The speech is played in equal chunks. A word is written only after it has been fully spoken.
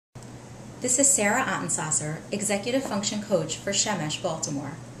This is Sarah Ottensasser, Executive Function Coach for Shemesh,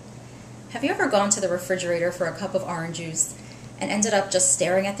 Baltimore. Have you ever gone to the refrigerator for a cup of orange juice and ended up just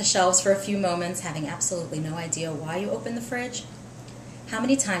staring at the shelves for a few moments, having absolutely no idea why you opened the fridge? How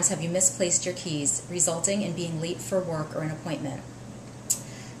many times have you misplaced your keys, resulting in being late for work or an appointment?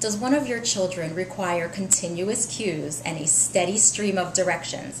 Does one of your children require continuous cues and a steady stream of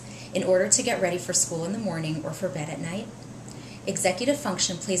directions in order to get ready for school in the morning or for bed at night? Executive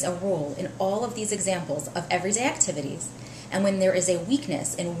function plays a role in all of these examples of everyday activities, and when there is a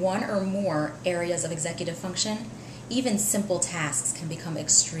weakness in one or more areas of executive function, even simple tasks can become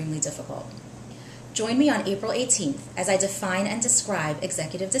extremely difficult. Join me on April 18th as I define and describe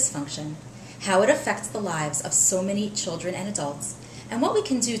executive dysfunction, how it affects the lives of so many children and adults, and what we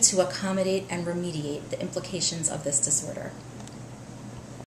can do to accommodate and remediate the implications of this disorder.